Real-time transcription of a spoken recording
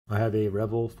I have a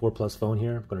REVVL 4 Plus phone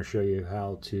here. I'm going to show you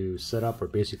how to set up or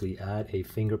basically add a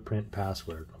fingerprint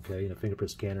password. Okay, the fingerprint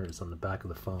scanner is on the back of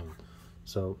the phone.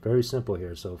 So very simple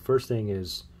here. So first thing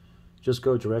is just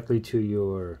go directly to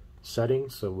your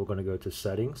settings. So we're going to go to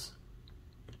settings.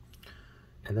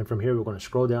 And then from here we're going to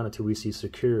scroll down until we see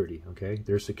security. Okay,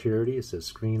 there's security. It says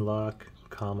screen lock,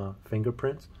 comma,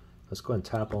 fingerprint. Let's go ahead and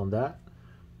tap on that.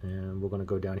 And we're going to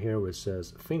go down here where it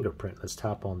says fingerprint. Let's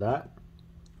tap on that.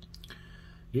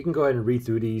 You can go ahead and read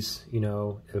through these,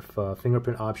 if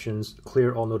fingerprint options,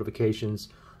 clear all notifications,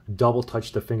 double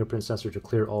touch the fingerprint sensor to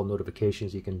clear all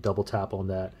notifications. You can double tap on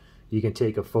that. You can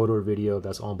take a photo or video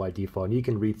that's on by default, and you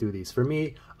can read through these. For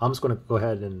me, I'm just going to go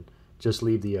ahead and just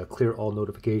leave the clear all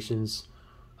notifications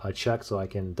check so I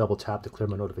can double tap to clear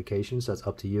my notifications. That's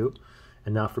up to you.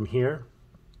 And now from here,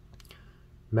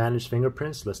 manage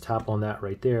fingerprints. Let's tap on that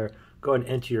right there. Go ahead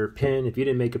and enter your PIN. If you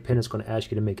didn't make a PIN, it's going to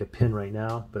ask you to make a PIN right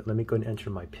now. But let me go ahead and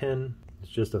enter my PIN.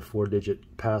 It's just a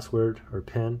 4-digit password or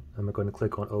PIN. I'm going to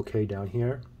click on OK down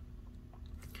here.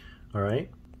 All right.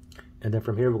 And then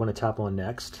from here, we're going to tap on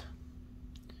Next.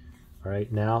 All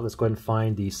right. Now let's go ahead and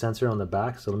find the sensor on the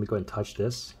back. So let me go ahead and touch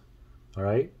this. All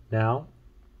right. Now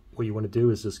what you want to do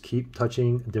is just keep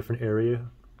touching a different area.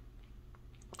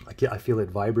 I feel it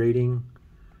vibrating.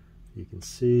 You can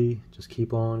see. Just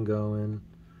keep on going.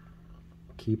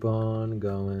 Keep on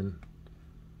going.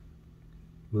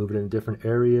 Move it in different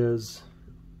areas.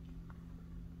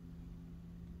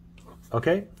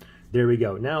 Okay, there we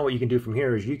go. Now what you can do from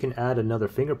here is you can add another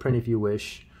fingerprint if you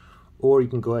wish, or you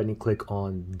can go ahead and click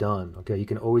on done. Okay, you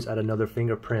can always add another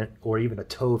fingerprint or even a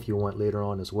toe if you want later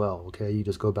on as well. Okay, you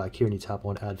just go back here and you tap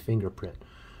on add fingerprint.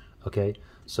 Okay,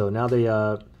 so now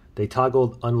they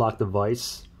toggled unlock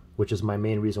device, which is my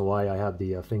main reason why I have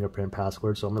the fingerprint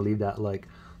password. So I'm gonna leave that like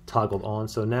toggled on.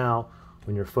 So now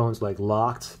when your phone's like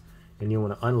locked and you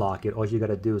want to unlock it, all you got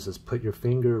to do is just put your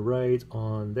finger right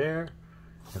on there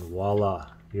and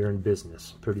voila, you're in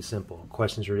business. Pretty simple.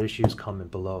 Questions or issues, comment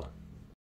below.